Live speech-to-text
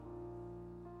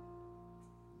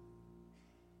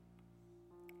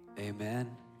Amen.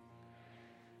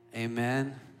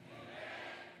 Amen.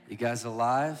 You guys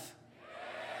alive?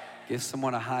 Give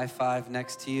someone a high five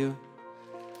next to you.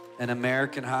 An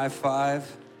American high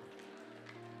five.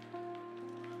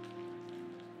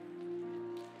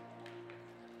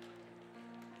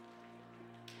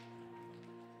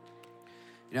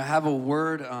 You know, I have a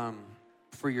word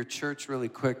for your church really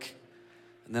quick,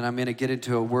 and then I'm going to get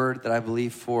into a word that I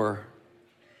believe for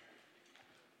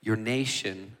your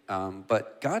nation.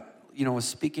 But God, was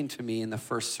speaking to me in the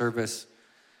first service.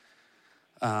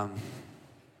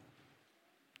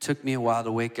 Took me a while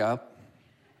to wake up.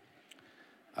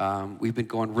 We've been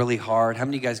going really hard. How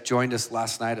many of you guys joined us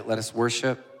last night at Let Us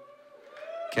Worship?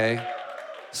 Okay.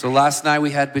 So last night we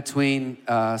had between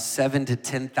 7,000 to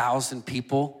 10,000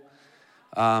 people.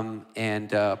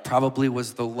 And probably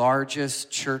was the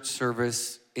largest church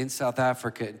service in South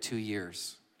Africa in 2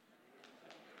 years.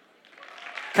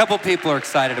 A couple people are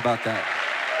excited about that.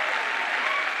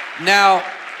 Now,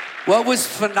 what was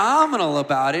phenomenal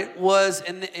about it was,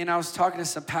 and I was talking to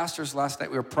some pastors last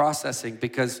night, we were processing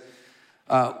because,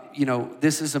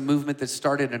 this is a movement that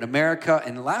started in America,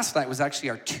 and last night was actually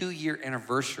our 2-year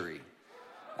anniversary.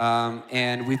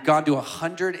 And we've gone to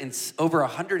over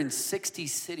 160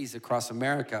 cities across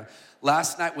America.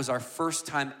 Last night was our first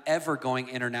time ever going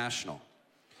international.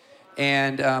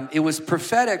 And it was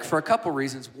prophetic for a couple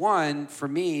reasons. One, for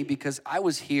me, because I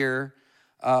was here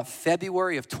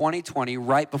February of 2020,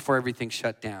 right before everything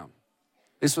shut down.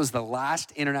 This was the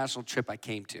last international trip I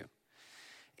came to.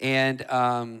 And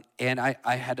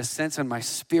I had a sense in my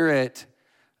spirit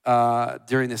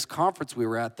during this conference we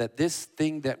were at that this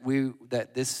thing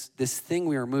this thing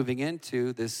we were moving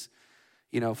into, this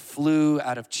flu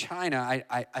out of China,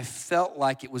 I felt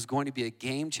like it was going to be a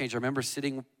game changer. I remember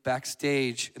sitting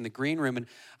backstage in the green room, and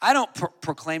I don't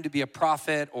proclaim to be a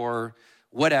prophet or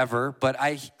whatever, but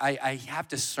I have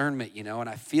discernment, and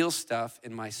I feel stuff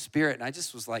in my spirit, and I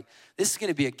just was like, this is going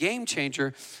to be a game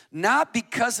changer, not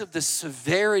because of the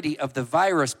severity of the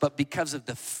virus, but because of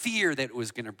the fear that it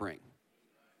was going to bring.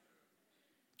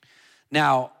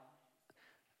 Now,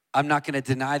 I'm not going to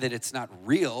deny that it's not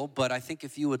real, but I think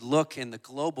if you would look in the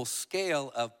global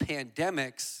scale of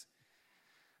pandemics,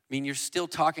 you're still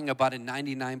talking about a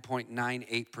 99.98%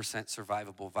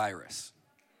 survivable virus.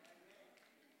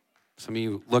 Some of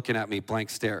you looking at me blank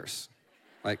stares.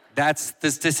 Like, that's the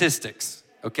statistics,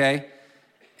 okay?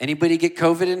 Anybody get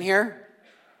COVID in here?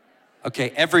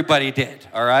 Okay, everybody did,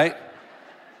 all right?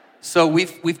 So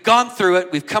we've gone through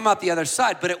it, we've come out the other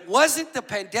side, but it wasn't the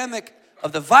pandemic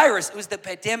of the virus, it was the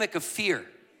pandemic of fear.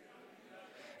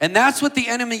 And that's what the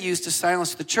enemy used to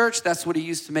silence the church. That's what he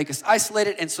used to make us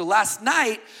isolated. And so last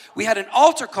night, we had an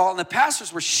altar call, and the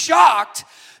pastors were shocked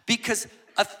because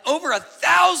over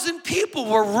 1,000 people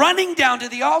were running down to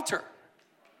the altar.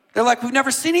 They're like, we've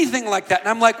never seen anything like that. And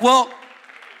I'm like, well,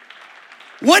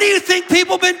 what do you think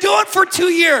people have been doing for 2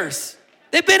 years?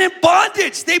 They've been in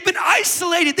bondage. They've been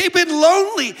isolated. They've been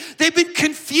lonely. They've been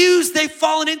confused. They've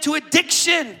fallen into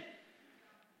addiction.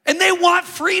 And they want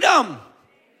freedom.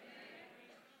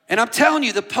 And I'm telling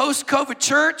you, the post-COVID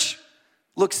church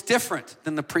looks different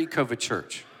than the pre-COVID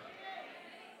church.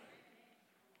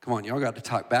 Come on, y'all got to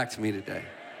talk back to me today.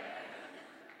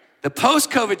 The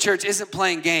post-COVID church isn't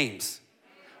playing games.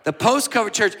 The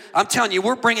post-COVID church, I'm telling you,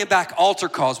 we're bringing back altar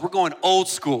calls. We're going old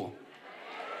school.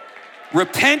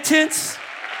 Repentance,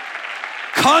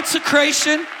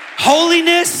 consecration,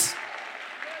 holiness.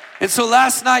 And so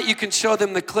last night, you can show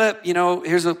them the clip.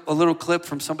 Here's a little clip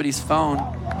from somebody's phone,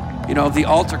 of the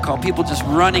altar call. People just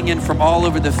running in from all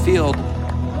over the field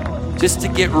just to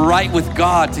get right with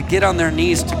God, to get on their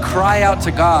knees, to cry out to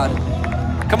God.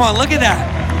 Come on, look at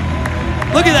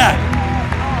that. Look at that.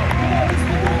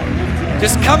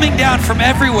 Just coming down from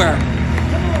everywhere.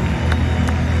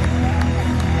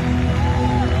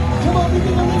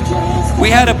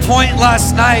 We had a point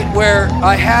last night where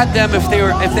I had them, if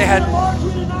they had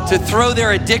to throw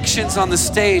their addictions on the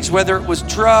stage, whether it was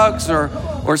drugs or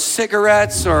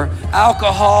cigarettes or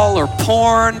alcohol or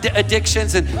porn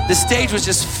addictions, and the stage was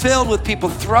just filled with people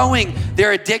throwing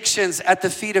their addictions at the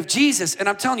feet of Jesus. And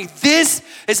I'm telling you, this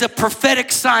is a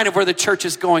prophetic sign of where the church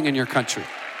is going in your country.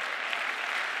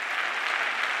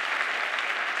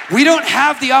 We don't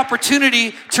have the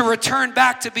opportunity to return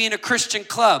back to being a Christian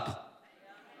club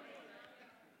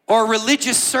or a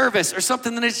religious service or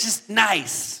something that is just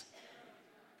nice.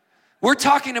 We're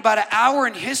talking about an hour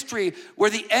in history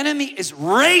where the enemy is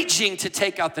raging to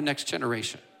take out the next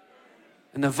generation.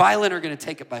 And the violent are going to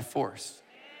take it by force.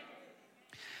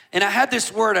 And I had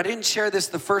this word, I didn't share this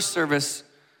the first service.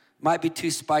 Might be too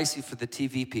spicy for the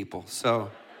TV people. So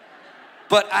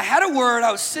But I had a word.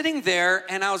 I was sitting there,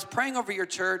 and I was praying over your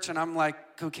church, and I'm like,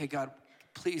 okay, God,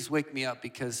 please wake me up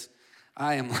because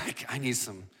I need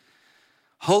some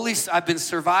I've been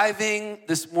surviving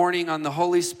this morning on the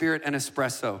Holy Spirit and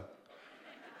espresso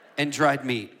and dried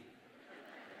meat.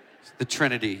 The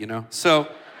Trinity, you know? So,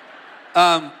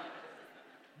 but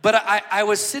I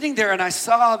was sitting there and I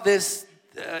saw this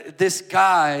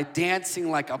guy dancing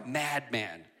like a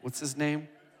madman. What's his name?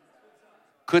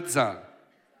 Kudzan,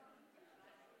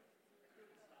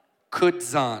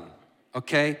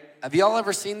 okay? Have y'all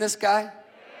ever seen this guy?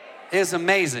 It's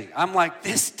amazing. I'm like,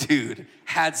 this dude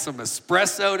had some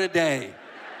espresso today.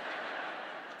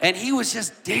 And he was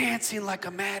just dancing like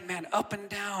a madman up and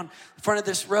down in front of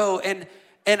this row. And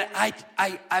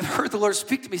I've heard the Lord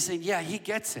speak to me saying, yeah, he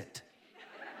gets it.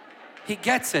 He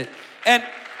gets it. And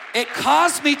it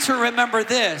caused me to remember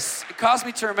this.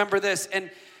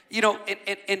 And, you know,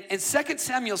 in 2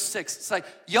 Samuel 6, it's like,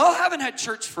 y'all haven't had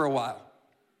church for a while.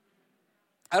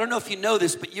 I don't know if you know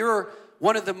this, but you're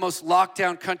one of the most locked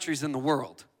down countries in the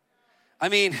world. I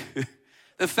mean,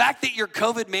 the fact that your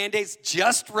COVID mandates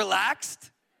just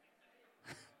relaxed,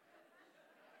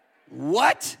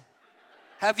 what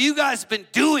have you guys been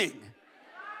doing?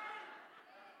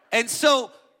 And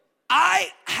so I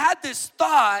had this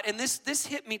thought, and this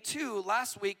hit me too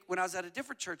last week when I was at a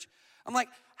different church. I'm like,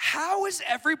 how is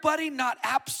everybody not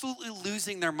absolutely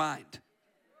losing their mind?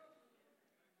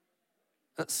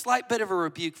 A slight bit of a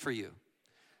rebuke for you.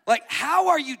 Like, how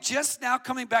are you just now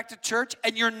coming back to church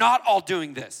and you're not all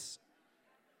doing this?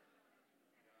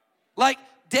 Like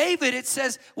David, it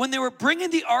says, when they were bringing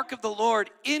the ark of the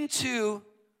Lord into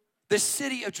the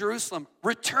city of Jerusalem,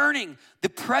 returning the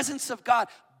presence of God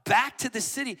back to the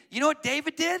city, you know what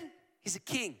David did? He's a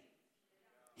king.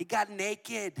 He got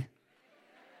naked.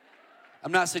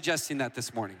 I'm not suggesting that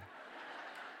this morning.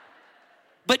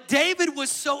 But David was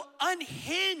so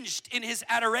unhinged in his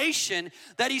adoration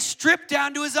that he stripped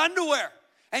down to his underwear.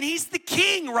 And he's the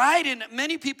king, right? And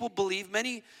many people believe,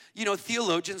 many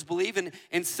theologians believe in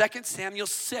 2 Samuel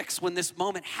 6, when this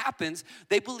moment happens,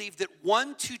 they believe that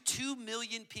 1 to 2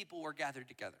 million people were gathered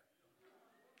together.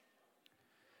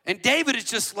 And David is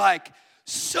just like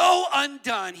so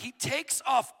undone. He takes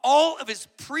off all of his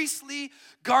priestly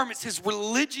garments, his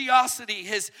religiosity,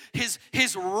 his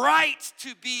right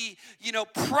to be,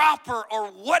 proper or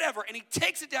whatever. And he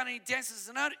takes it down and he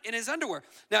dances in his underwear.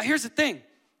 Now, here's the thing.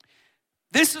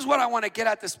 This is what I want to get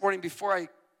at this morning before I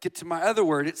get to my other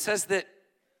word. It says that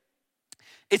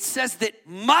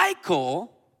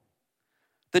Michal,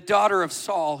 the daughter of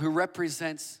Saul, who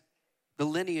represents the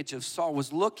lineage of Saul,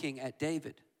 was looking at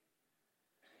David.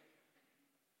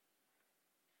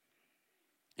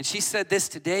 And she said this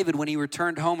to David when he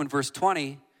returned home in verse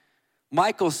 20.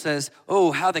 Michal says,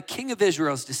 oh, how the king of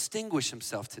Israel has distinguished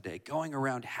himself today, going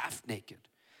around half naked,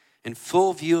 in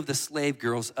full view of the slave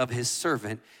girls of his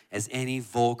servant, as any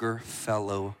vulgar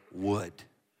fellow would.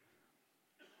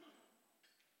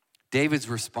 David's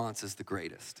response is the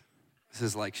greatest. This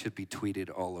is should be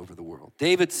tweeted all over the world.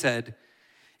 David said,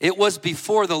 it was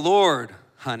before the Lord,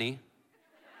 honey.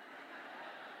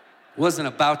 It wasn't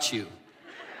about you.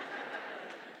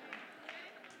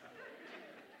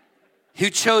 Who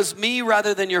chose me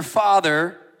rather than your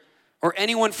father or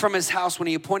anyone from his house when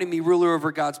he appointed me ruler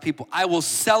over God's people. I will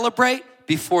celebrate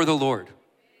before the Lord.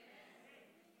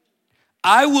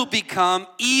 I will become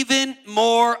even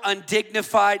more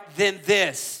undignified than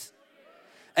this.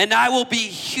 And I will be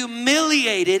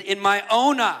humiliated in my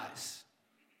own eyes.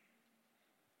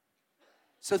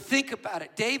 So think about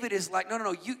it. David is like,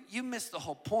 no, you missed the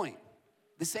whole point.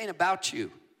 This ain't about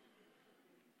you.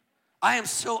 I am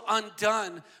so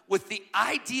undone with the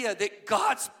idea that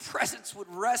God's presence would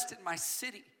rest in my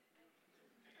city.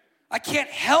 I can't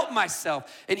help myself.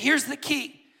 And here's the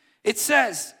key. It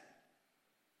says,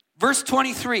 verse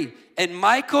 23, and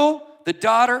Michal, the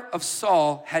daughter of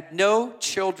Saul, had no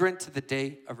children to the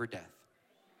day of her death.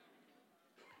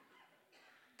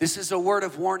 This is a word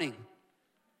of warning.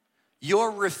 Your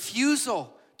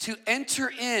refusal to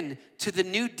enter in to the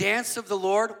new dance of the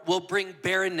Lord will bring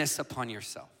barrenness upon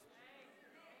yourself.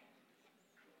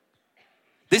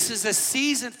 This is a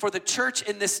season for the church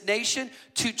in this nation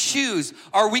to choose.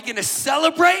 Are we going to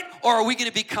celebrate or are we going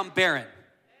to become barren?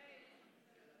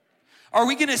 Are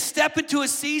we going to step into a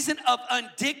season of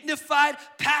undignified,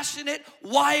 passionate,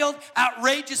 wild,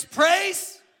 outrageous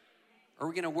praise? Or are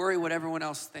we going to worry what everyone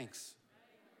else thinks?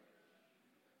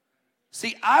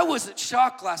 See, I wasn't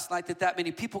shocked last night that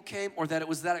many people came or that it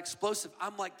was that explosive.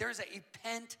 I'm like, there's a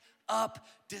pent-up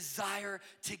desire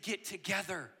to get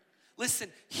together. Listen,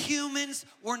 humans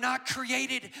were not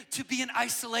created to be in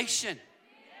isolation.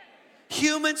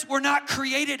 Humans were not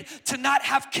created to not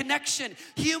have connection.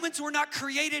 Humans were not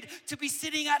created to be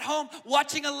sitting at home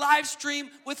watching a live stream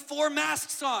with 4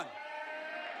 masks on.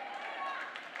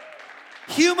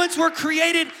 Humans were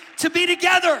created to be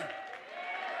together.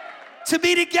 To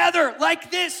be together like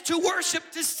this, to worship,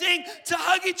 to sing, to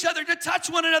hug each other, to touch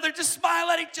one another, to smile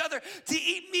at each other, to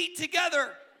eat meat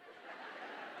together.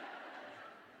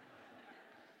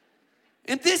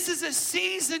 And this is a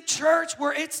season, church,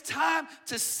 where it's time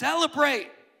to celebrate.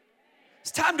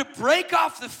 It's time to break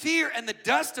off the fear and the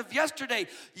dust of yesterday.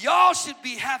 Y'all should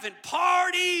be having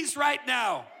parties right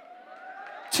now.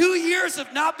 2 years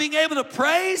of not being able to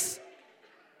praise.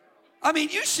 I mean,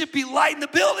 you should be lighting the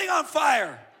building on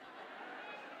fire.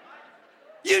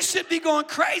 You should be going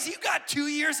crazy. You got 2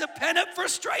 years of pent-up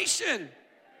frustration.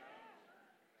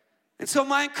 And so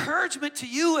my encouragement to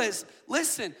you is,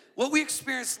 listen, what we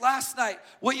experienced last night,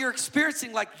 what you're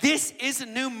experiencing, like this is a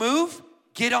new move,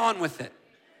 get on with it.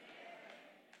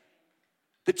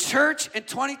 The church in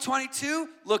 2022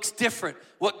 looks different.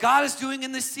 What God is doing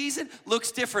in this season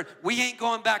looks different. We ain't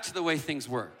going back to the way things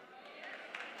were.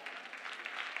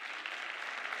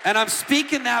 And I'm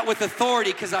speaking that with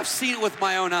authority because I've seen it with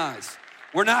my own eyes.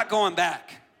 We're not going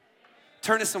back.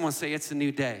 Turn to someone and say, it's a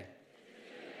new day.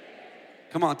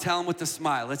 Come on, tell them with a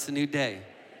smile, it's a new day.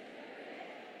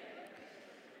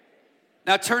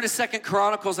 Now turn to 2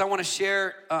 Chronicles. I want to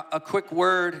share a quick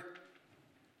word.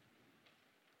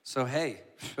 So hey,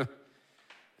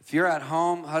 if you're at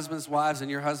home, husbands, wives,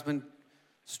 and your husband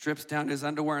strips down his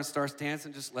underwear and starts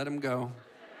dancing, just let him go.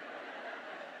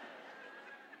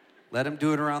 Let him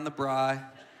do it around the braai.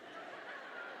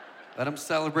 Let him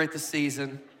celebrate the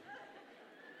season.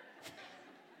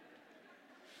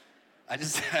 I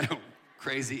just had a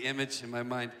crazy image in my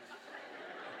mind.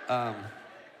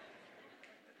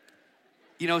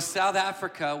 South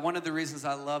Africa, one of the reasons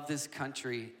I love this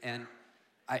country, and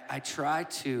I try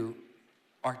to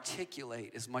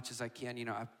articulate as much as I can.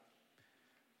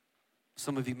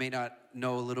 Some of you may not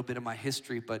know a little bit of my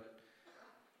history, but,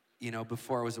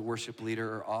 before I was a worship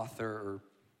leader or author or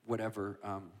whatever,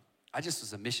 I just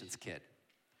was a missions kid.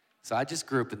 So I just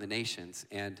grew up in the nations,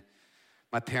 and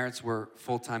my parents were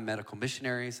full-time medical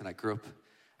missionaries, and I grew up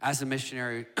as a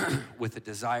missionary with a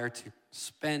desire to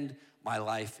spend my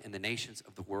life in the nations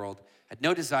of the world. Had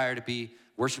no desire to be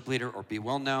worship leader or be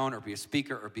well-known or be a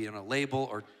speaker or be on a label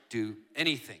or do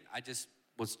anything. I just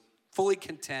was fully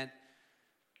content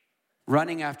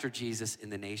running after Jesus in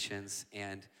the nations.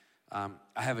 And I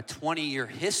have a 20-year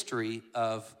history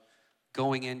of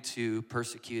going into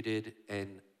persecuted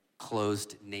and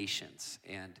closed nations,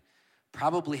 and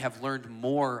probably have learned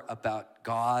more about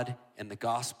God and the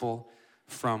gospel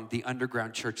from the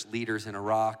underground church leaders in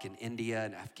Iraq and India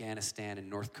and Afghanistan and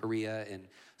North Korea and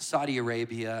Saudi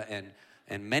Arabia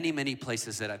and many, many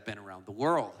places that I've been around the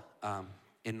world.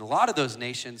 In a lot of those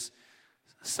nations,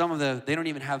 they don't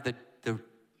even have the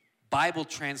Bible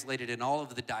translated in all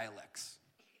of the dialects,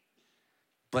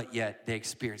 but yet they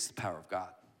experience the power of God.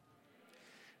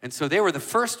 And so they were the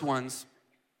first ones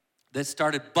that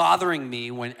started bothering me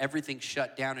when everything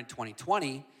shut down in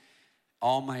 2020.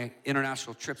 All my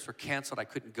international trips were canceled. I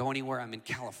couldn't go anywhere. I'm in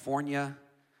California.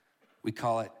 We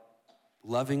call it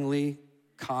lovingly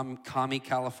commie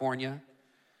California.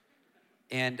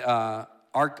 And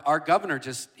our governor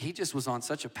just was on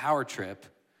such a power trip.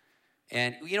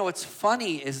 And what's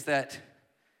funny is that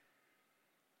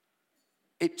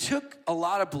it took a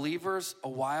lot of believers a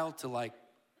while to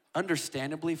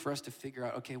understandably for us to figure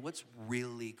out, okay, what's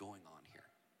really going on here?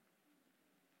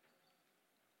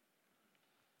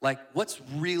 What's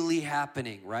really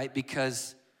happening, right?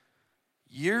 Because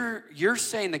you're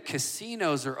saying that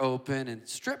casinos are open and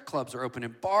strip clubs are open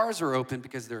and bars are open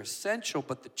because they're essential,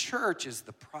 but the church is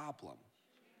the problem.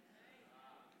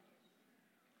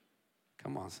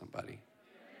 Come on, somebody.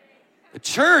 The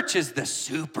church is the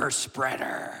super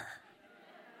spreader.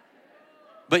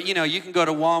 But, you can go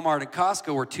to Walmart and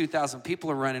Costco where 2,000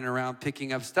 people are running around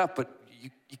picking up stuff, but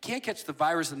you can't catch the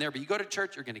virus in there, but you go to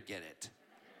church, you're going to get it.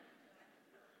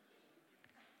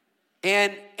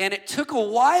 And it took a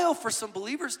while for some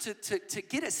believers to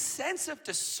get a sense of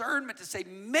discernment, to say,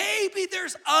 maybe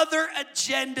there's other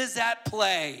agendas at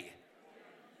play.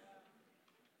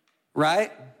 Right?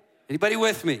 Anybody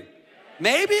with me?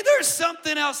 Maybe there's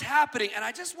something else happening. And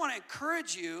I just want to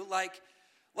encourage you, like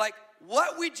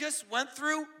what we just went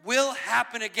through will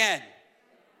happen again.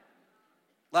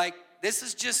 This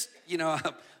is just,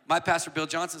 my pastor Bill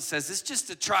Johnson says, it's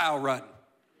just a trial run.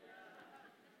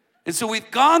 And so we've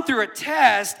gone through a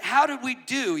test. How did we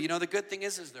do? The good thing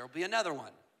is there will be another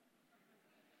one.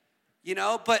 You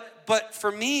know, but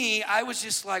for me, I was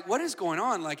just like, what is going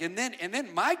on? Like, and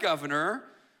then my governor,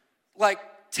 like,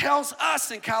 tells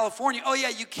us in California, oh yeah,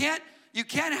 you can't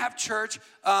have church,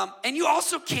 and you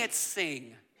also can't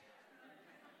sing.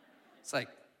 It's like,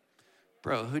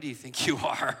 bro, who do you think you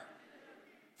are?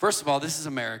 First of all, this is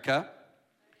America.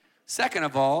 Second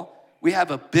of all, we have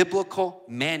a biblical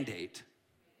mandate.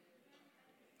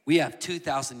 We have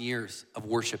 2,000 years of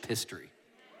worship history.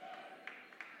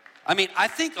 I mean, I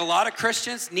think a lot of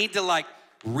Christians need to like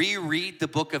reread the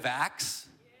book of Acts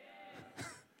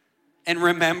and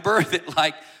remember that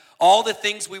like all the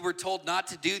things we were told not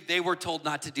to do, they were told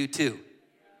not to do too.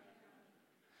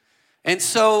 And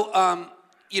so,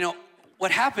 you know,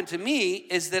 what happened to me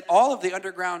is that all of the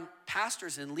underground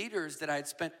pastors and leaders that I had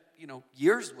spent, you know,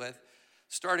 years with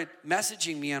started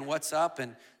messaging me on WhatsApp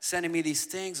and sending me these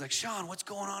things like, Sean, what's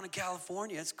going on in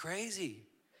California? It's crazy.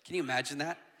 Can you imagine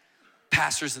that?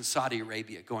 Pastors in Saudi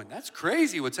Arabia going, that's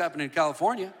crazy what's happening in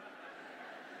California.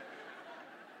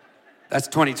 That's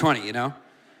 2020, you know?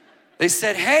 They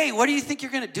said, hey, what do you think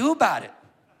you're going to do about it?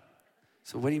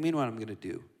 So what do you mean what I'm going to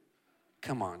do?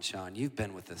 Come on, Sean, you've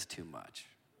been with us too much.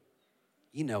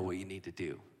 You know what you need to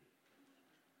do.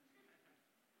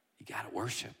 You got to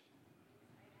worship.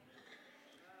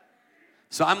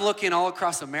 So I'm looking all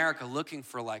across America looking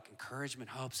for like encouragement,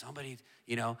 hope, somebody,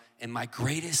 you know, and my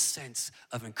greatest sense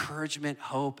of encouragement,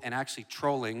 hope, and actually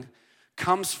trolling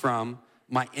comes from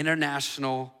my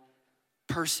international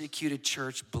persecuted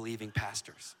church believing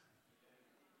pastors.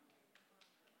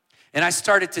 And I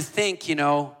started to think, you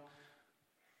know,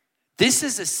 this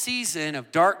is a season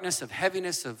of darkness, of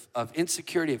heaviness, of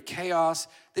insecurity, of chaos.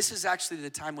 This is actually the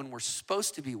time when we're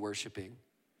supposed to be worshiping.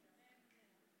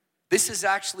 This is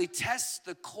actually tests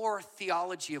the core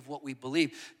theology of what we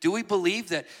believe. Do we believe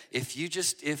that if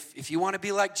you want to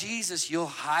be like Jesus, you'll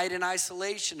hide in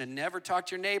isolation and never talk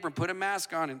to your neighbor and put a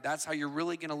mask on, and that's how you're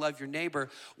really going to love your neighbor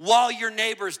while your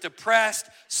neighbor's depressed,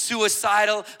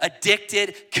 suicidal,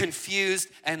 addicted, confused,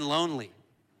 and lonely?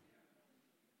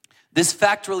 This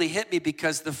fact really hit me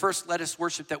because the first Let Us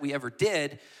Worship that we ever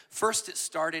did, first it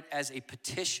started as a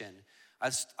petition.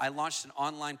 I launched an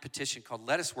online petition called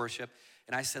Let Us Worship.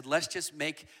 And I said, let's just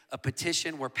make a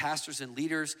petition where pastors and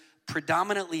leaders,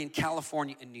 predominantly in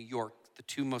California and New York, the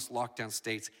two most locked down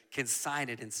states, can sign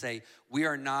it and say, we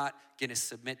are not going to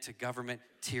submit to government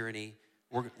tyranny.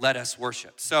 Let us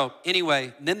worship. So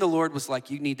anyway, then the Lord was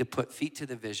like, you need to put feet to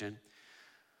the vision.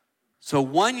 So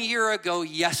 1 year ago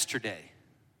yesterday,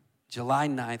 July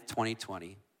 9th,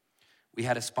 2020, we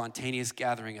had a spontaneous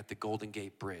gathering at the Golden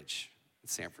Gate Bridge in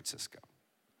San Francisco.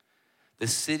 The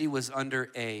city was under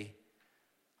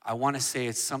I want to say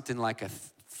it's something like a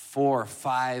 4 or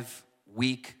 5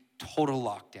 week total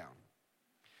lockdown.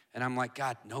 And I'm like,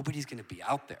 God, nobody's going to be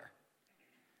out there.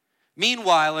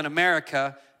 Meanwhile, in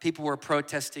America, people were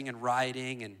protesting and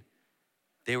rioting, and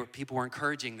people were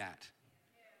encouraging that.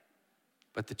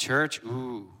 But the church,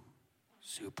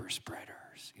 super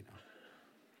spreaders, you know.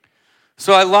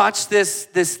 So I launched this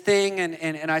thing,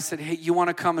 and I said, hey, you want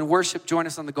to come and worship? Join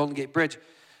us on the Golden Gate Bridge.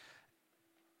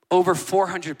 Over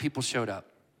 400 people showed up.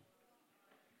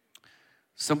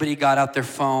 Somebody got out their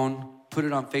phone, put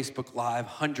it on Facebook Live.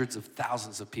 Hundreds of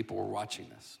thousands of people were watching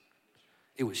this.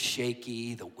 It was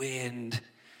shaky, the wind,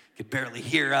 could barely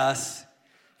hear us.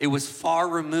 It was far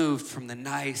removed from the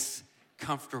nice,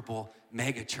 comfortable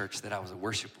mega church that I was a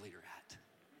worship leader at,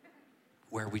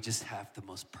 where we just have the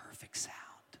most perfect sound.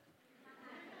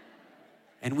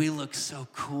 And we look so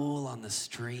cool on the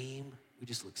stream. We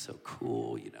just look so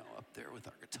cool, you know, up there with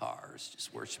our guitars,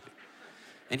 just worshiping.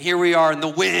 And here we are in the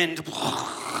wind,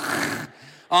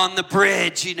 on the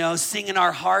bridge, you know, singing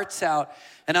our hearts out.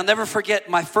 And I'll never forget,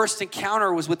 my first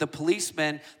encounter was with a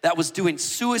policeman that was doing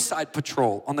suicide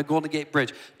patrol on the Golden Gate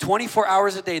Bridge. 24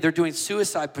 hours a day, they're doing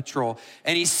suicide patrol.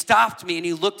 And he stopped me and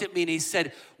he looked at me and he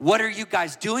said, what are you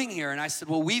guys doing here? And I said,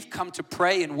 well, we've come to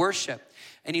pray and worship.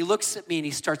 And he looks at me and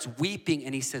he starts weeping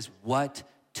and he says, what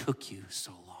took you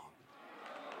so long?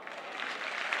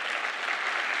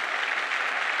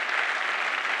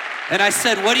 And I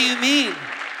said, what do you mean?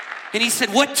 And he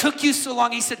said, what took you so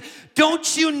long? He said,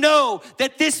 don't you know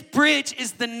that this bridge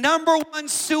is the #1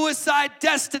 suicide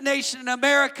destination in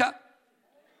America?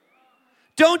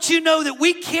 Don't you know that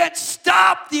we can't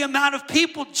stop the amount of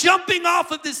people jumping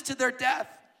off of this to their death?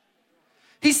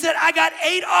 He said, I got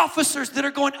 8 officers that are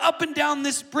going up and down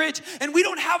this bridge, and we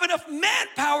don't have enough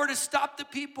manpower to stop the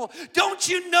people. Don't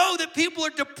you know that people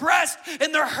are depressed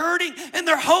and they're hurting and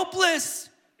they're hopeless?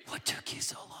 What took you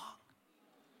so long?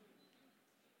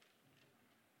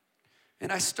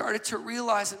 And I started to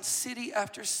realize in city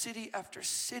after city after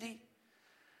city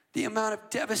The amount of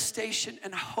devastation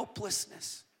and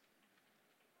hopelessness.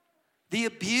 The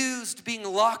abused being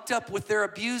locked up with their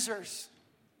abusers.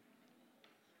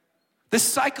 The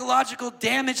psychological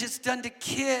damage it's done to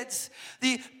kids.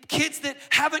 The kids that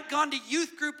haven't gone to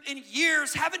youth group in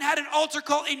years, haven't had an altar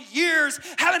call in years,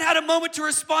 haven't had a moment to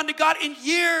respond to God in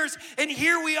years. And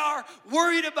here we are,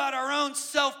 worried about our own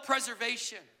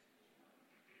self-preservation.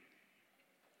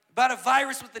 About a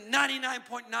virus with the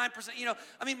 99.9%.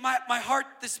 My heart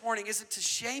this morning isn't to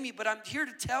shame you, but I'm here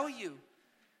to tell you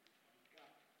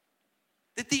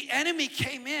that the enemy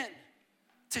came in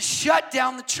to shut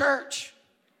down the church.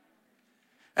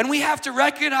 And we have to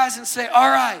recognize and say, all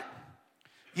right,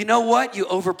 you know what? You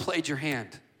overplayed your hand.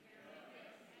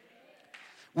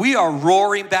 We are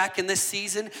roaring back in this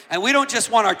season, and we don't just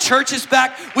want our churches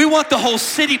back, we want the whole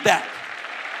city back.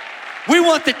 We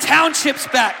want the townships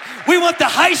back. We want the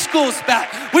high schools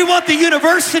back. We want the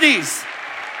universities.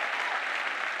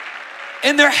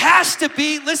 And there has to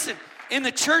be, listen, in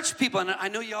the church people, and I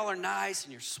know y'all are nice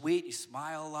and you're sweet, you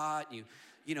smile a lot, and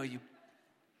you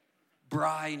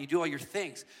bri and you do all your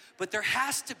things. But there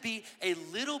has to be a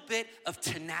little bit of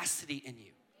tenacity in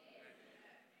you.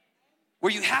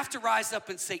 Where you have to rise up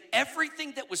and say,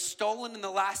 everything that was stolen in the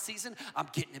last season, I'm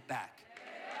getting it back.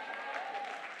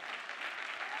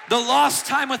 The lost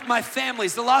time with my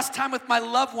families, the lost time with my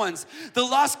loved ones, the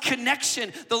lost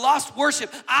connection, the lost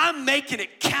worship, I'm making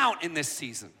it count in this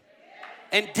season.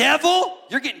 And devil,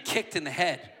 you're getting kicked in the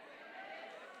head.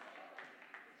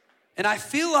 And I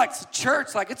feel like the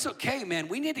church, like it's okay, man.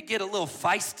 We need to get a little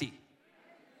feisty.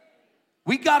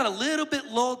 We got a little bit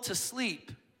lulled to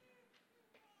sleep.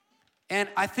 And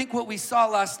I think what we saw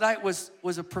last night was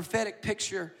a prophetic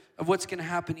picture of what's going to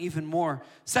happen even more.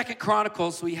 2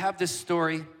 Chronicles, we have this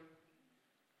story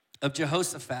of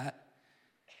Jehoshaphat.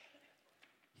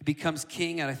 He becomes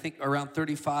king at, I think, around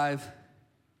 35-ish.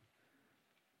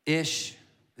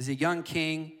 He's a young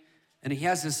king, and he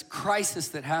has this crisis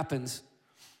that happens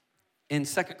in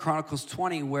 2 Chronicles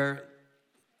 20, where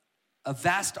a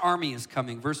vast army is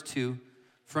coming, verse 2,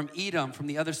 from Edom, from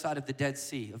the other side of the Dead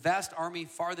Sea. A vast army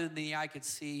farther than the eye could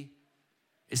see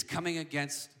is coming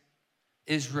against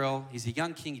Israel. He's a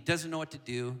young king. He doesn't know what to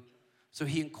do, so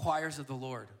he inquires of the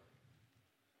Lord.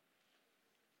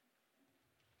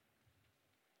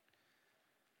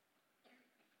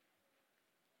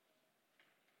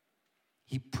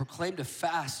 He proclaimed a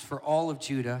fast for all of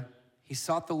Judah. He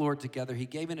sought the Lord together. He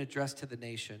gave an address to the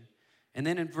nation. And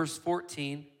then in verse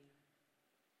 14,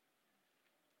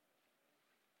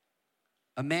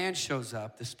 a man shows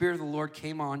up. The Spirit of the Lord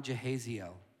came on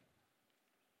Jehaziel.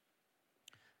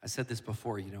 I said this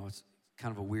before, it's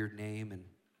kind of a weird name and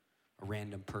a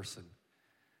random person.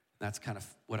 That's kind of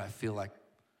what I feel like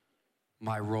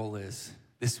my role is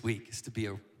this week, is to be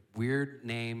a weird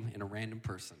name and a random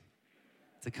person,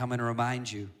 to come and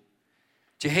remind you.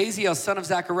 Jehaziel, son of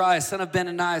Zechariah, son of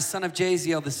Benaniah, son of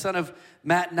Jaziel, the son of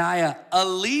Mattaniah, a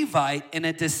Levite and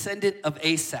a descendant of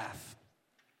Asaph.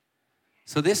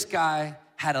 So this guy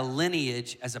had a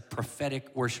lineage as a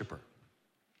prophetic worshiper.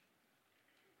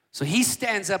 So he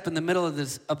stands up in the middle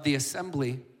of the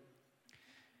assembly,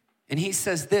 and he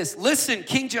says this, listen,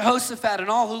 King Jehoshaphat and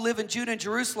all who live in Judah and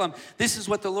Jerusalem, this is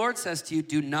what the Lord says to you,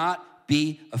 do not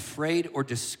be afraid or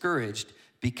discouraged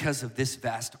because of this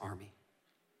vast army.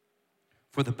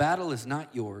 For the battle is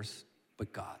not yours,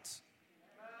 but God's.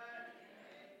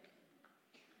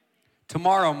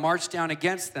 Tomorrow, march down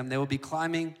against them. They will be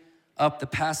climbing up the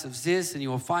pass of Ziz, and you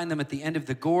will find them at the end of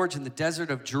the gorge in the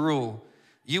desert of Jeruel.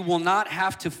 You will not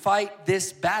have to fight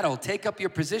this battle. Take up your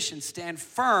position, stand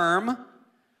firm.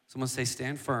 Someone say,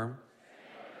 stand firm.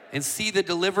 And see the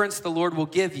deliverance the Lord will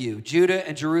give you. Judah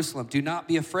and Jerusalem, do not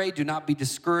be afraid, do not be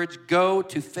discouraged. Go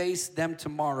to face them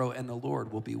tomorrow, and the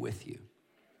Lord will be with you.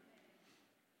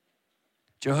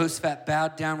 Jehoshaphat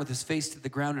bowed down with his face to the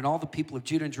ground, and all the people of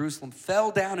Judah and Jerusalem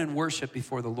fell down in worship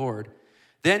before the Lord.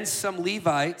 Then some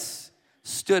Levites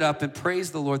stood up and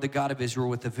praised the Lord, the God of Israel,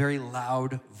 with a very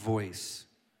loud voice.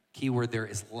 Key word there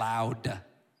is loud.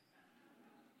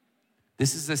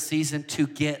 This is a season to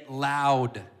get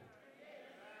loud.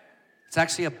 It's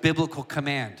actually a biblical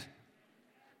command.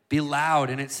 Be loud.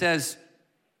 And it says,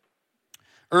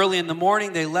 early in the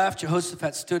morning they left.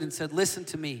 Jehoshaphat stood and said, listen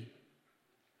to me.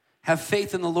 Have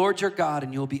faith in the Lord your God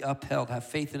and you'll be upheld. Have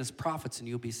faith in his prophets and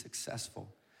you'll be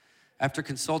successful. After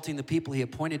consulting the people, he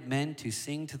appointed men to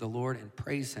sing to the Lord and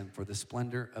praise him for the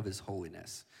splendor of his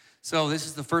holiness. So this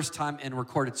is the first time in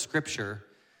recorded scripture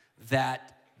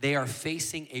that they are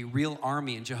facing a real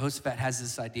army. And Jehoshaphat has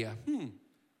this idea,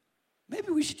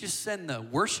 maybe we should just send the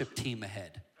worship team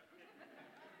ahead.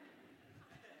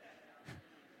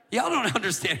 Y'all don't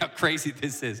understand how crazy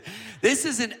this is. This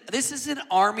is an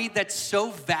army that's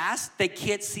so vast they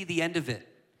can't see the end of it.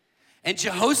 And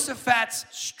Jehoshaphat's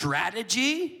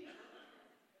strategy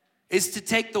is to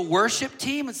take the worship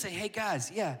team and say, hey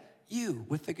guys, yeah, you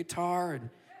with the guitar and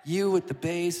you with the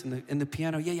bass and the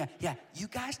piano, yeah, you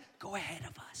guys go ahead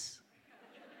of us.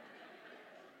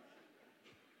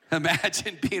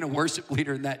 Imagine being a worship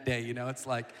leader in that day, it's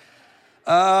like,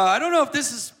 I don't know if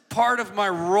this is part of my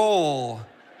role.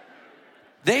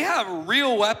 They have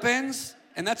real weapons,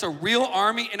 and that's a real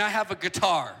army, and I have a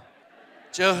guitar.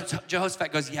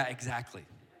 Jehoshaphat goes, yeah, exactly.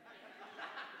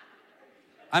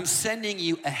 I'm sending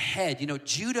you ahead.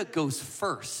 Judah goes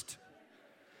first.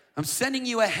 I'm sending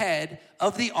you ahead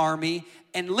of the army,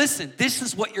 and listen, this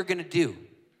is what you're gonna do.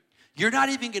 You're not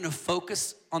even gonna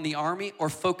focus on the army or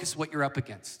focus what you're up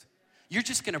against. You're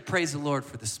just gonna praise the Lord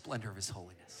for the splendor of his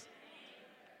holiness.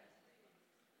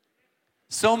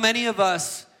 So many of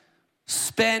us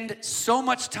spend so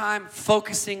much time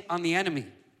focusing on the enemy,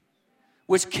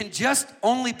 which can just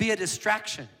only be a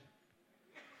distraction.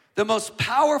 The most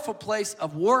powerful place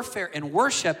of warfare and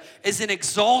worship is in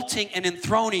exalting and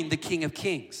enthroning the King of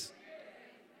Kings.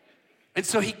 And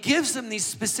so he gives them these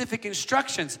specific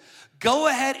instructions. Go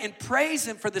ahead and praise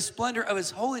him for the splendor of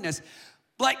his holiness.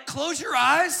 Like, close your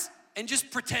eyes and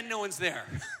just pretend no one's there.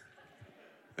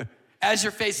 As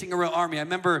you're facing a real army. I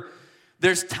remember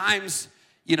there's times,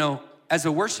 as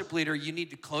a worship leader, you need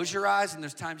to close your eyes, and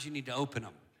there's times you need to open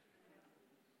them.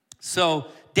 So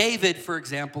David, for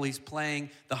example, he's playing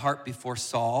the harp before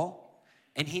Saul,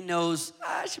 and he knows,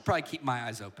 I should probably keep my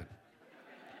eyes open.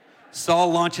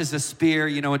 Saul launches a spear,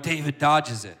 and David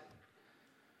dodges it.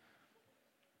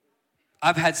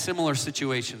 I've had similar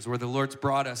situations where the Lord's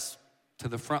brought us to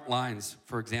the front lines,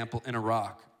 for example, in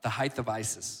Iraq, the height of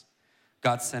ISIS.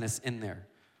 God sent us in there.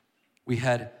 We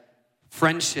had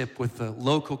friendship with the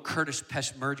local Kurdish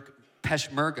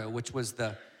Peshmerga, which was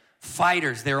the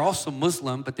fighters. They're also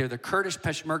Muslim, but they're the Kurdish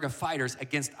Peshmerga fighters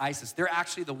against ISIS. They're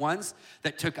actually the ones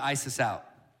that took ISIS out.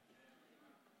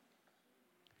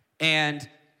 And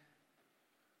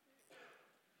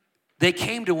they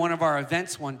came to one of our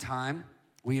events one time.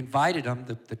 We invited them,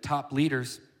 the top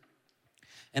leaders,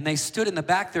 and they stood in the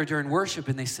back there during worship,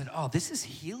 and they said, oh, this is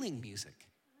healing music.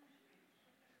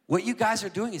 What you guys are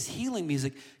doing is healing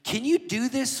music. Can you do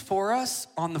this for us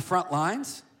on the front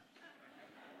lines?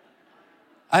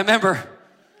 I remember,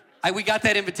 we got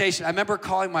that invitation. I remember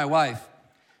calling my wife.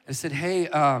 I said, hey,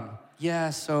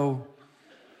 so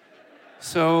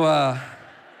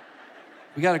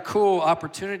we got a cool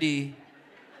opportunity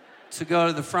to go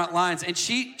to the front lines. And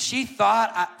she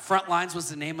thought front lines was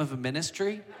the name of a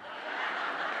ministry.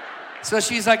 So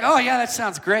she's like, oh yeah, that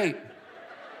sounds great.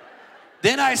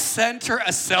 Then I sent her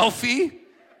a selfie,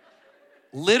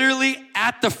 literally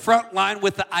at the front line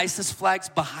with the ISIS flags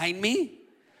behind me.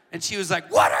 And she was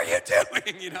like, what are you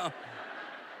doing,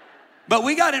 But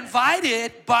we got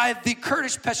invited by the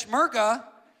Kurdish Peshmerga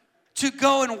to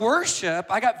go and worship.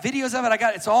 I got videos of it.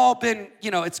 It's all been,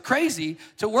 it's crazy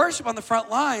to worship on the front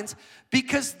lines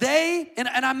because and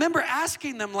I remember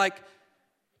asking them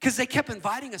because they kept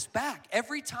inviting us back.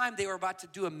 Every time they were about to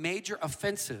do a major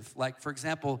offensive, like for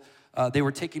example, they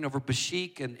were taking over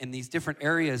Bashik and these different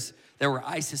areas that were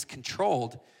ISIS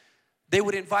controlled. They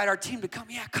would invite our team to come.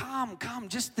 Yeah, come,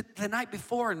 just the night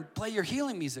before and play your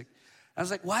healing music. I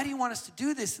was like, why do you want us to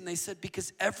do this? And they said,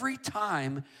 because every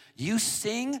time you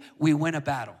sing, we win a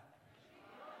battle.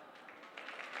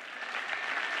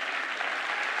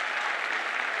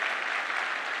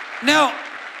 Now,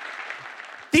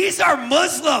 these are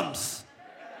Muslims.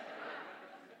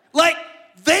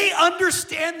 They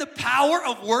understand the power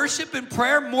of worship and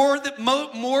prayer more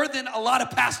than a lot of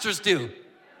pastors do.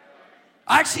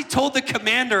 I actually told the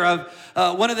commander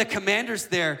of one of the commanders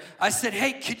there, I said,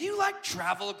 hey, could you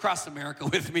travel across America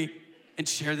with me and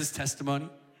share this testimony?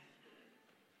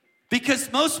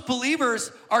 Because most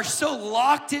believers are so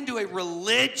locked into a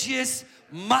religious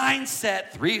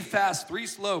mindset, 3 fast, 3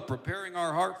 slow, preparing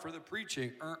our heart for the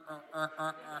preaching.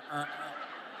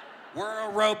 We're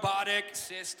a robotic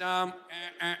system.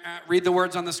 Read the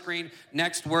words on the screen.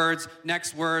 Next words.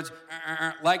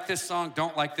 Like this song,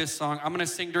 don't like this song. I'm going to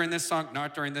sing during this song,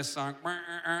 not during this song.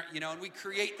 And we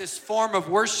create this form of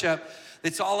worship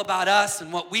that's all about us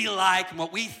and what we like and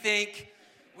what we think.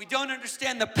 We don't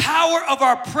understand the power of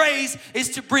our praise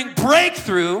is to bring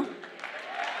breakthrough,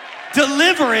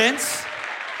 deliverance,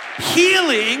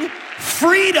 healing,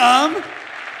 freedom.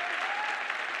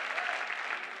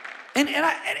 And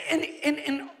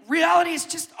in reality, it's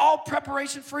just all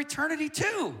preparation for eternity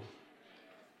too.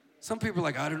 Some people are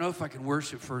like, I don't know if I can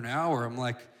worship for an hour. I'm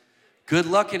like, good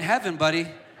luck in heaven, buddy.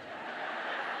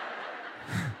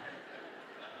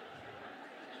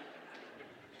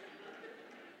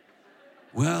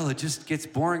 Well, it just gets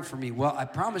boring for me. Well, I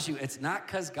promise you, it's not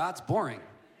because God's boring.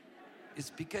 It's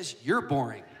because you're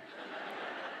boring.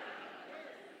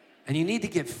 And you need to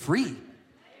get free.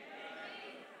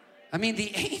 I mean,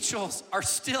 the angels are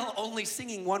still only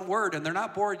singing one word and they're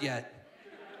not bored yet.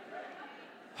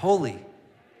 Holy.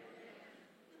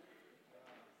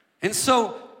 And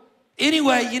so,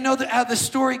 anyway, you know how the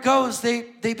story goes. They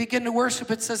begin to worship.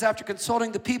 It says after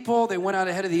consulting the people, they went out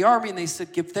ahead of the army and they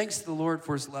said, give thanks to the Lord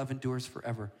for his love endures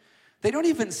forever. They don't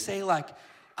even say like,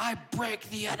 I break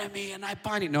the enemy and I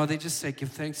bind it. No, they just say, give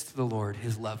thanks to the Lord.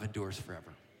 His love endures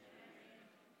forever.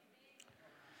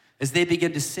 As they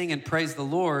begin to sing and praise the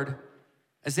Lord,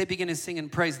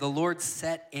 the Lord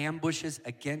set ambushes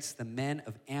against the men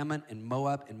of Ammon and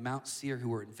Moab and Mount Seir who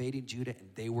were invading Judah, and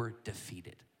they were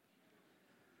defeated.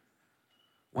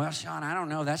 Well, Sean, I don't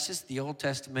know. That's just the Old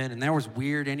Testament, and that was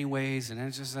weird anyways,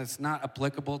 and that's not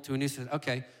applicable to a new system.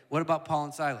 Okay, what about Paul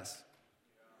and Silas?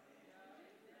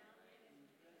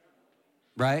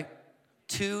 Right?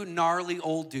 Two gnarly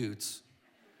old dudes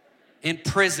in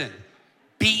prison,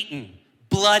 beaten,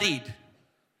 bloodied.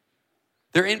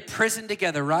 They're in prison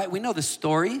together, right? We know the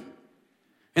story.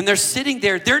 And they're sitting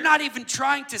there. They're not even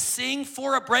trying to sing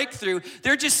for a breakthrough.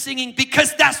 They're just singing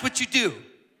because that's what you do.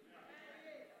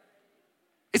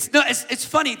 It's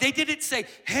funny. They didn't say,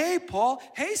 hey, Paul,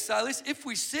 hey, Silas, if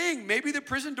we sing, maybe the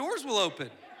prison doors will open.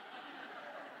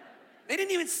 They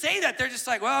didn't even say that. They're just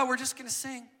like, well, we're just going to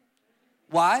sing.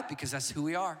 Why? Because that's who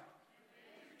we are.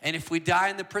 And if we die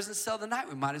in the prison cell tonight,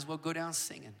 we might as well go down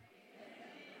singing.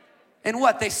 And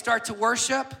what? They start to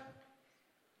worship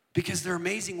because they're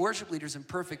amazing worship leaders in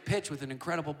perfect pitch with an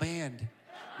incredible band.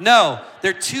 No,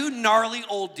 they're two gnarly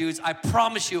old dudes. I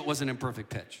promise you it wasn't in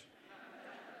perfect pitch.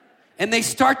 And they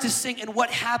start to sing, and what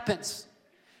happens?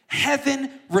 Heaven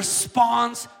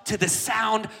responds to the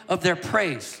sound of their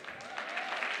praise.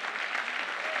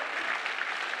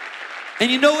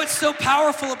 And you know what's so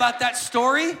powerful about that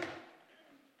story?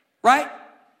 Right?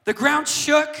 The ground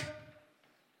shook,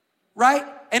 right?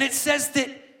 And it says that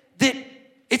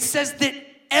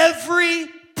every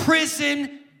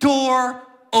prison door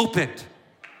opened.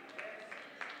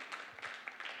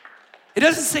 It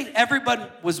doesn't say everybody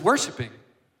was worshiping.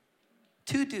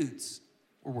 Two dudes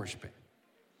were worshiping.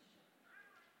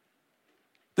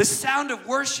 The sound of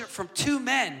worship from two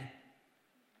men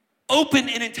opened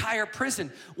an entire prison.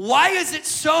 Why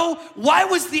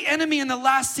was the enemy in the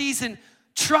last season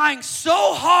trying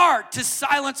so hard to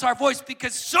silence our voice?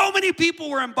 Because so many people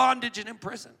were in bondage and in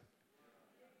prison.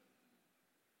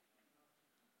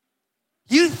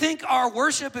 You think our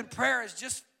worship and prayer is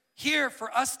just here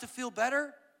for us to feel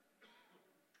better?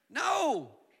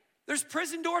 No. There's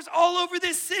prison doors all over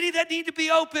this city that need to be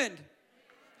opened.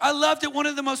 I loved it. One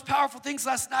of the most powerful things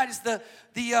last night is the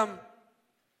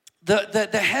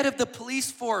head of the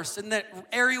police force in the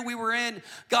area we were in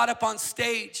got up on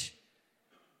stage.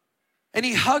 And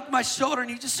he hugged my shoulder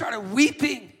and he just started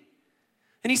weeping.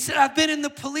 And he said, I've been in the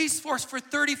police force for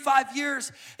 35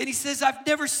 years. And he says, I've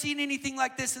never seen anything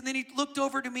like this. And then he looked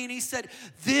over to me and he said,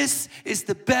 this is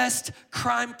the best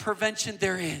crime prevention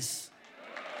there is.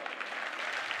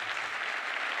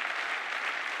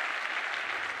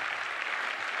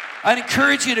 I'd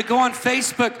encourage you to go on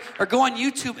Facebook or go on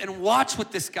YouTube and watch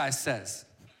what this guy says.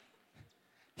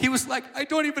 He was like, I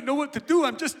don't even know what to do.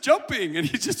 I'm just jumping. And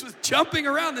he just was jumping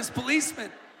around, this policeman.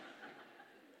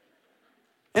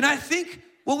 And I think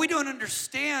what we don't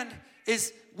understand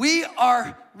is we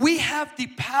have the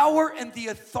power and the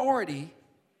authority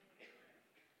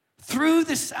through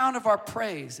the sound of our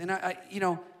praise. And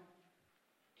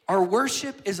our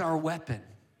worship is our weapon.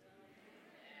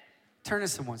 Turn to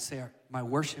someone, say, my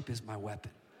worship is my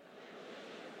weapon.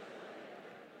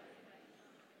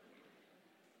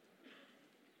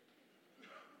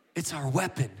 It's our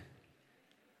weapon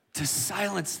to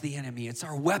silence the enemy. It's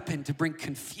our weapon to bring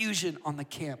confusion on the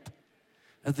camp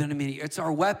of the enemy. It's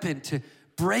our weapon to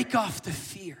break off the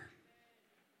fear.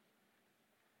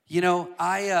 You know,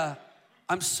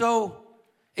 I'm so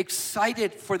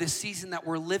excited for the season that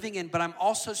we're living in, but I'm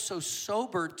also so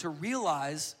sobered to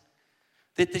realize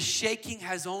that the shaking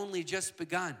has only just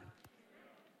begun.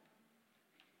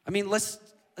 I mean, let's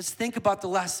think about the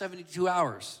last 72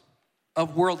 hours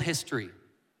of world history.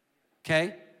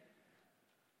 Okay?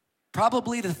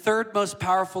 Probably the third most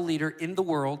powerful leader in the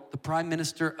world, the Prime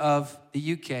Minister of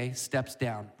the UK, steps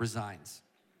down, resigns.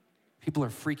 People are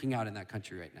freaking out in that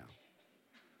country right now.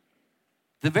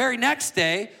 The very next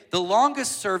day, the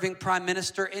longest serving Prime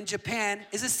Minister in Japan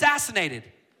is assassinated.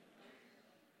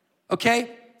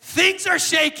 Okay? Things are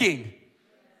shaking.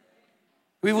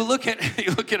 We will look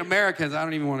at Americans. I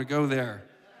don't even want to go there.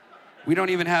 We don't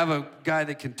even have a guy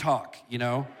that can talk, you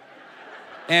know?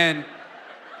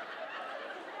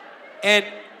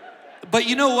 But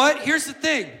you know what? Here's the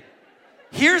thing.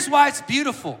 Here's why it's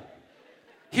beautiful.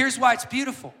 Here's why it's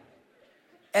beautiful.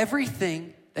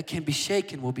 Everything that can be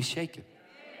shaken will be shaken.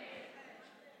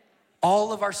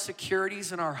 All of our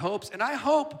securities and our hopes. And I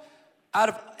hope out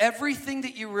of everything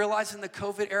that you realize in the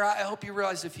COVID era, I hope you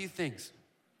realize a few things.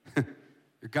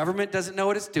 Your government doesn't know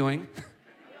what it's doing.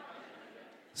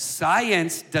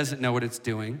 Science doesn't know what it's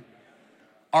doing.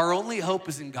 Our only hope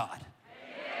is in God.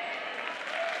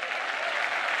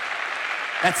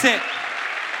 That's it.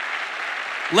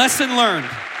 Lesson learned.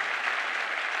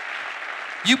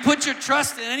 You put your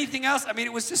trust in anything else. I mean,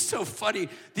 it was just so funny.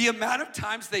 The amount of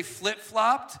times they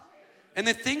flip-flopped and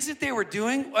the things that they were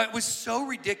doing, it was so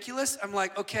ridiculous. I'm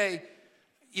like, okay,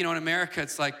 you know, in America,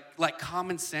 it's like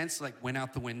common sense, like went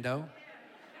out the window.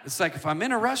 It's like if I'm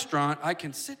in a restaurant, I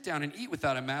can sit down and eat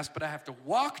without a mask, but I have to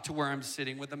walk to where I'm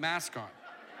sitting with a mask on.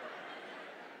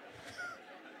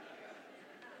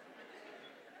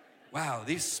 Wow,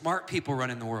 these smart people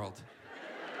running the world.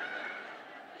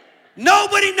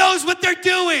 Nobody knows what they're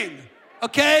doing,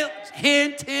 okay?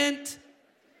 Hint, hint.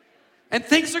 And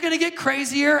things are gonna get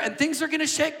crazier and things are gonna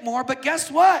shake more, but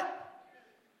guess what?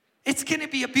 It's gonna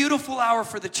be a beautiful hour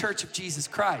for the Church of Jesus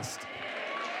Christ.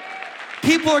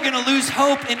 People are gonna lose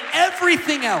hope in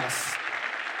everything else.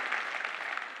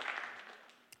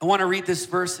 I wanna read this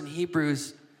verse in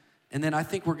Hebrews, and then I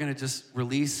think we're gonna just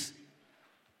release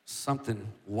something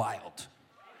wild,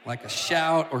 like a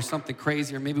shout or something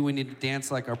crazy, or maybe we need to dance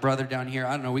like our brother down here.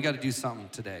 I don't know, we gotta do something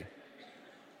today.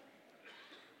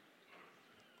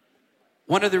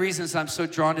 One of the reasons I'm so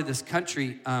drawn to this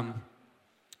country,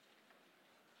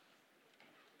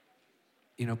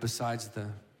 you know, besides the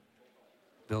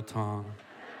biltong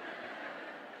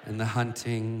and the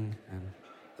hunting and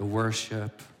the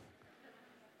worship,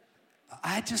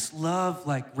 I just love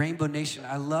like Rainbow Nation.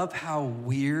 I love how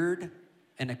weird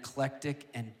and eclectic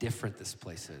and different this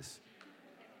place is.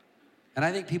 And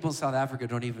I think people in South Africa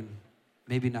don't even,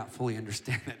 maybe not fully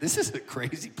understand that. This is a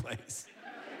crazy place.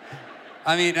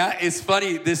 I mean, it's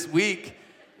funny, this week,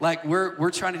 like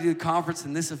we're trying to do the conference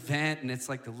and this event, and it's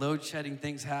like the load shedding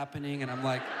things happening, and I'm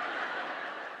like,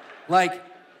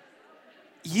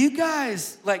 you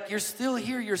guys, like you're still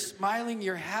here, you're smiling,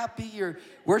 you're happy, you're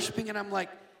worshiping, and I'm like,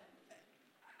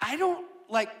 I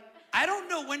don't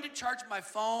know when to charge my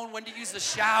phone, when to use the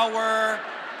shower,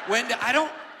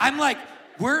 I'm like,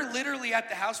 we're literally at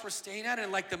the house we're staying at,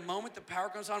 and like the moment the power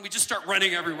goes on, we just start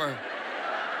running everywhere.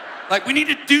 Like we need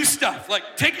to do stuff,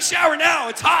 like take a shower now,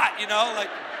 it's hot, you know, like.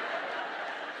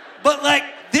 But like,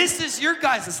 this is your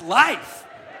guys' life.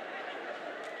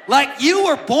 Like you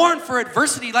were born for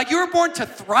adversity, like you were born to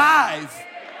thrive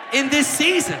in this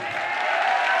season.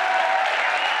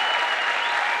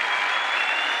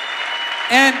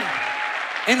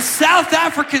 And South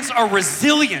Africans are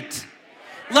resilient.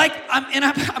 Like,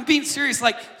 I'm being serious.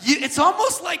 Like, it's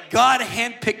almost like God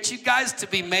handpicked you guys to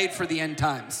be made for the end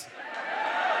times.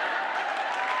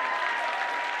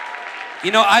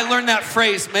 You know, I learned that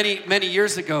phrase many, many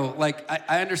years ago. Like,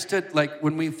 I understood, like,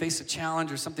 when we face a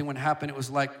challenge or something would happen, it was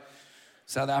like,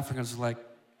 South Africans were like,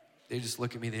 they just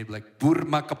look at me, they'd be like, Boer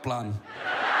makaplan.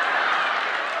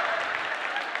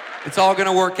 It's all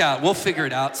gonna work out. We'll figure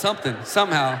it out, something,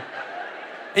 somehow.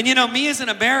 And you know, me as an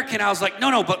American, I was like,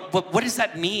 no, but what does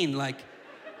that mean? Like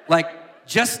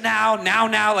just now,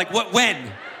 like what,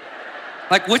 when?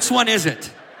 Like which one is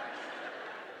it?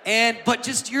 But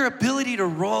just your ability to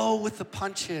roll with the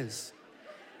punches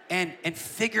and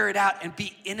figure it out and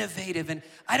be innovative. And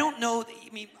I don't know,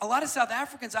 I mean, a lot of South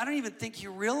Africans, I don't even think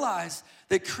you realize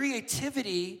the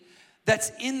creativity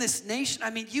that's in this nation. I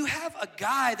mean, you have a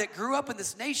guy that grew up in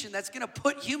this nation that's gonna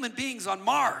put human beings on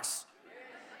Mars.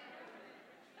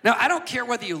 Now, I don't care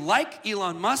whether you like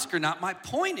Elon Musk or not. My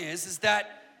point is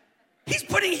that he's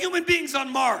putting human beings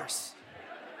on Mars.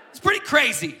 It's pretty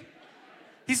crazy.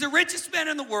 He's the richest man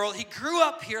in the world. He grew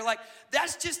up here. Like,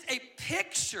 that's just a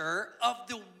picture of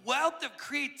the wealth of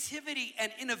creativity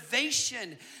and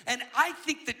innovation. And I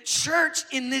think the church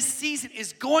in this season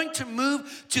is going to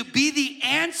move to be the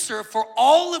answer for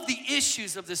all of the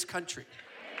issues of this country.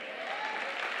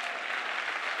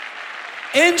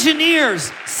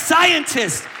 Engineers,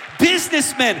 scientists,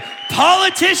 businessmen,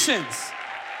 politicians.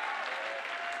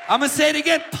 I'm gonna say it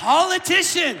again,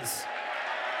 politicians.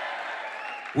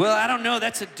 Well, I don't know,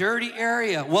 that's a dirty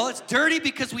area. Well, it's dirty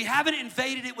because we haven't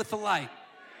invaded it with the light.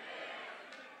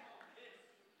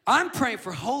 I'm praying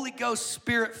for Holy Ghost,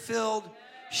 Spirit-filled,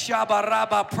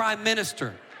 Shabaraba Prime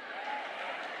Minister,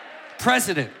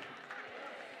 President,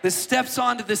 that steps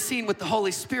onto the scene with the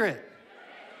Holy Spirit.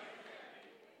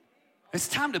 It's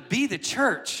time to be the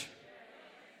church.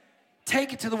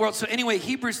 Take it to the world. So anyway,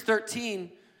 Hebrews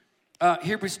 13,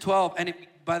 Hebrews 12, and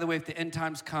by the way, if the end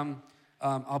times come,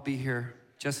 I'll be here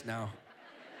just now.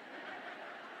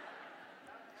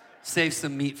 Save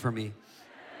some meat for me.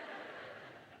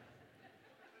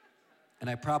 And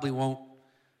I probably won't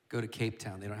go to Cape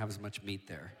Town. They don't have as much meat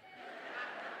there.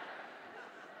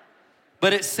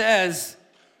 But it says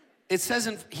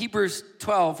in Hebrews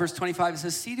 12, verse 25, it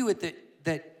says, see to it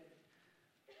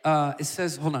it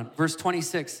says, hold on, verse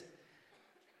 26.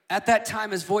 At that time,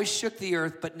 his voice shook the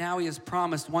earth, but now he has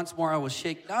promised, once more I will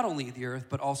shake not only the earth,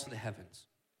 but also the heavens.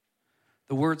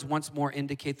 The words once more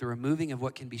indicate the removing of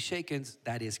what can be shaken,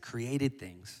 that is, created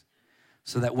things,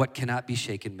 so that what cannot be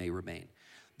shaken may remain.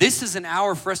 This is an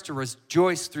hour for us to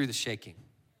rejoice through the shaking,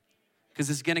 because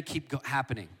it's going to keep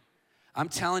happening. I'm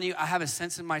telling you, I have a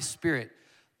sense in my spirit.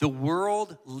 The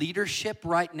world leadership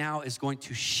right now is going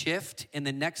to shift in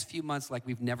the next few months like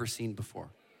we've never seen before.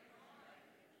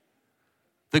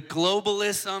 The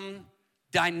globalism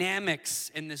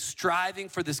dynamics and the striving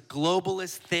for this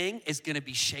globalist thing is going to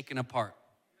be shaken apart.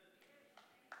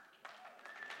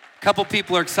 A couple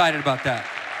people are excited about that.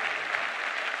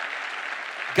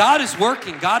 God is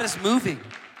working. God is moving.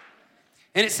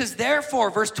 And it says,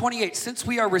 therefore, verse 28, since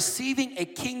we are receiving a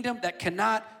kingdom that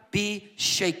cannot be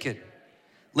shaken,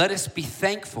 let us be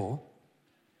thankful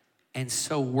and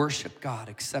so worship God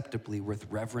acceptably with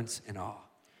reverence and awe.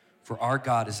 For our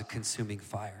God is a consuming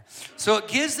fire. So it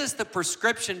gives us the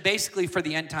prescription basically for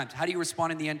the end times. How do you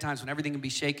respond in the end times when everything can be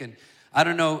shaken? I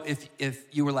don't know if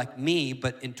you were like me,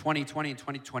 but in 2020 and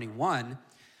 2021,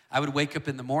 I would wake up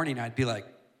in the morning, I'd be like,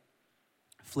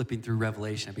 flipping through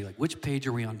Revelation, I'd be like, which page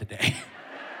are we on today?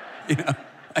 You know,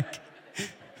 like,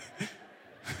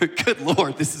 good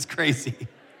Lord, this is crazy.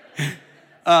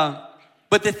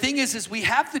 But the thing is we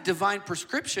have the divine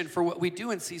prescription for what we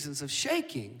do in seasons of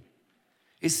shaking.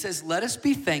 It says, let us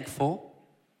be thankful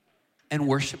and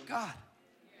worship God.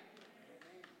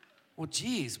 Well,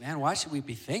 geez, man, why should we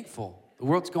be thankful? The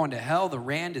world's going to hell. The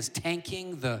rand is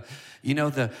tanking.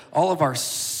 All of our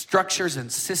structures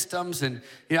and systems. And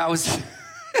I was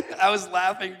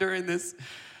laughing during this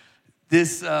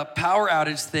power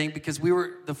outage thing because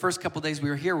the first couple of days we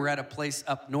were here, we were at a place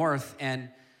up north, and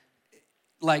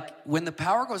like when the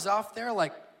power goes off there,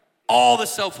 like all the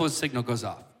cell phone signal goes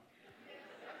off.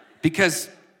 Because,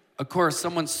 of course,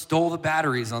 someone stole the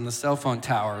batteries on the cell phone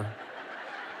tower.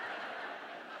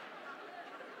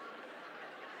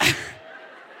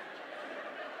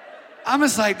 I'm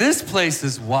just like, this place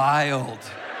is wild.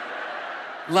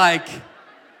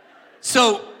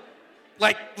 So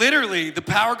literally, the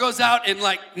power goes out and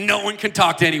no one can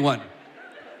talk to anyone.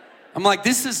 I'm like,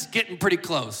 this is getting pretty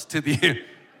close to the,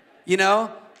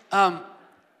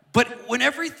 But when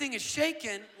everything is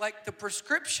shaken, the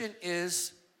prescription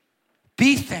is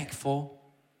be thankful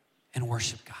and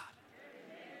worship God.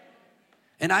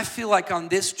 And I feel like on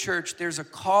this church, there's a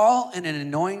call and an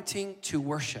anointing to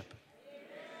worship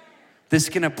that's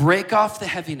going to break off the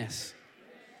heaviness.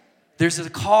 There's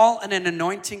a call and an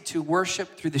anointing to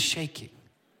worship through the shaking.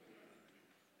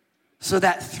 So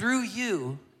that through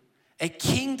you, a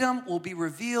kingdom will be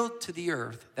revealed to the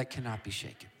earth that cannot be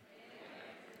shaken.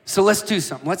 So let's do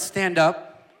something. Let's stand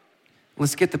up.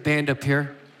 Let's get the band up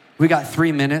here. We got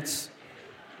 3 minutes.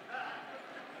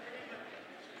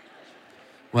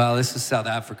 Well, this is South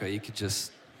Africa. You could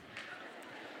just...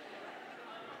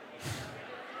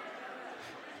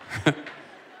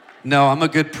 No, I'm a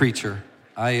good preacher.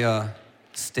 I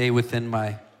stay within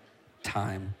my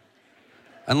time.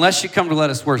 Unless you come to let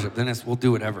us worship, then we'll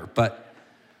do whatever. But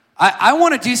I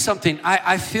want to do something.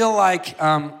 I feel like,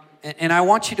 and I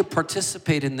want you to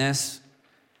participate in this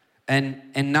and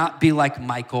not be like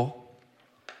Michal,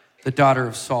 the daughter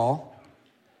of Saul.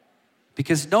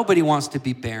 Because nobody wants to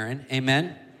be barren,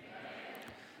 amen?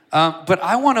 But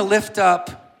I want to lift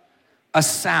up a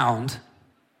sound,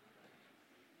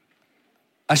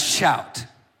 a shout,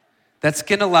 that's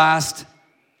going to last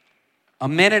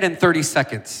 1 minute and 30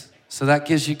 seconds. So that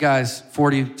gives you guys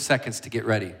 40 seconds to get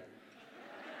ready.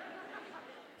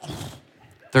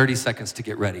 30 seconds to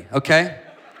get ready, okay?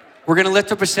 We're going to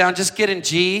lift up a sound, just get in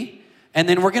G. And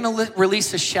then we're going to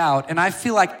release a shout. And I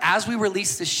feel like as we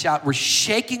release this shout, we're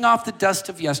shaking off the dust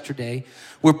of yesterday.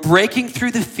 We're breaking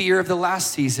through the fear of the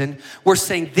last season. We're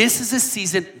saying this is a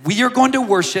season we are going to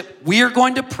worship. We are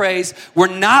going to praise.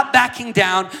 We're not backing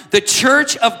down. The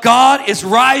church of God is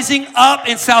rising up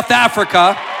in South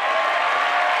Africa.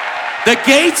 The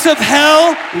gates of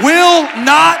hell will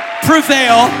not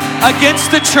prevail against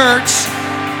the church.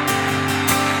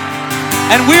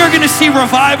 And we are going to see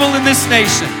revival in this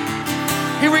nation.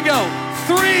 Here we go.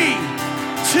 3,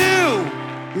 2, 2,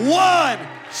 1.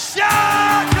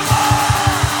 Shout! Come on!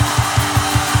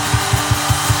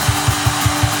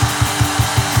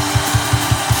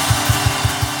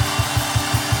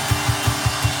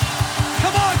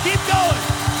 Come on, keep going.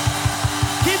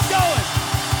 Keep going.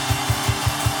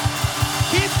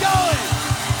 Keep going.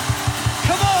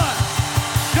 Come on.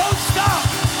 Don't stop.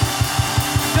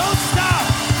 Don't stop.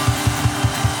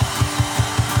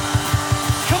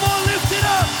 Come on, lift it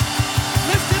up.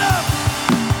 Lift it up.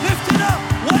 Lift it up.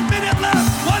 1 minute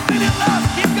left. 1 minute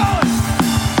left. Keep going.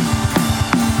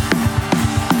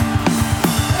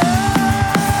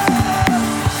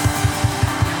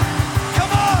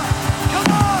 Come on. Come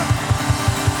on.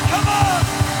 Come on.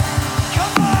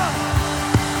 Come on.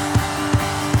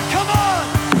 Come on.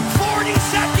 40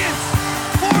 seconds.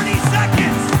 40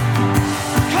 seconds.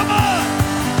 Come on.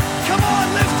 Come on.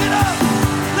 Lift it up.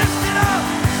 Lift it up.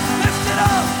 Lift it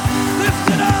up. Lift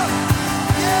it up.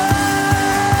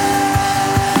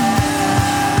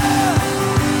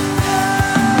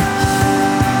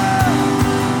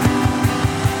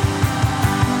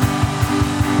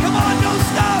 Come on, don't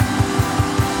stop.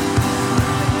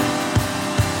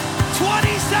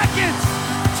 20 seconds.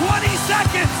 20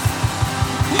 seconds.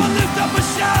 We'll lift up a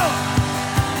shout.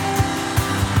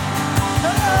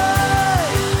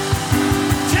 Hey!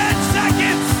 10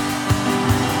 seconds.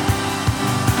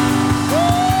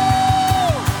 Woo!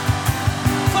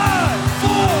 5,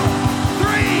 4,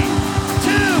 3,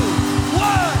 2,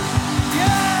 1.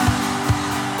 Yeah!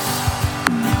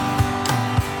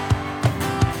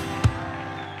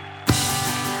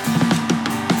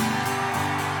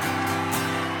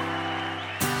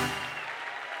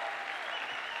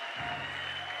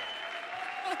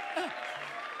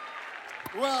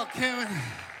 Well,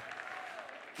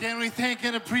 can we thank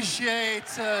and appreciate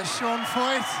Sean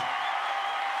Feucht?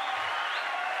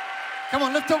 Come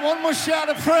on, lift up one more shout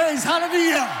of praise.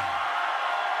 Hallelujah.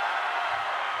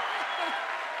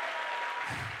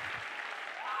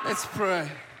 Let's pray.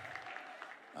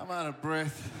 I'm out of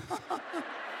breath.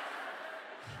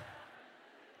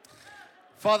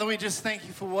 Father, we just thank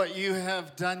you for what you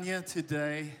have done here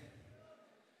today.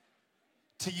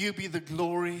 To you be the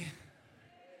glory,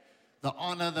 the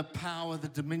honor, the power, the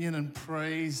dominion, and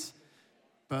praise,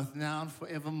 both now and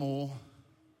forevermore.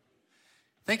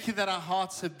 Thank you that our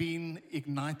hearts have been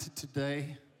ignited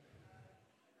today.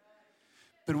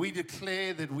 But we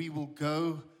declare that we will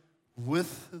go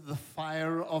with the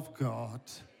fire of God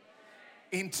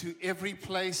into every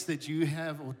place that you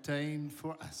have ordained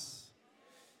for us.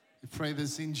 We pray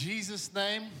this in Jesus'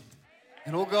 name.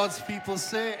 And all God's people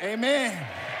say, amen.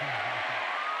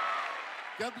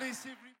 God bless everyone.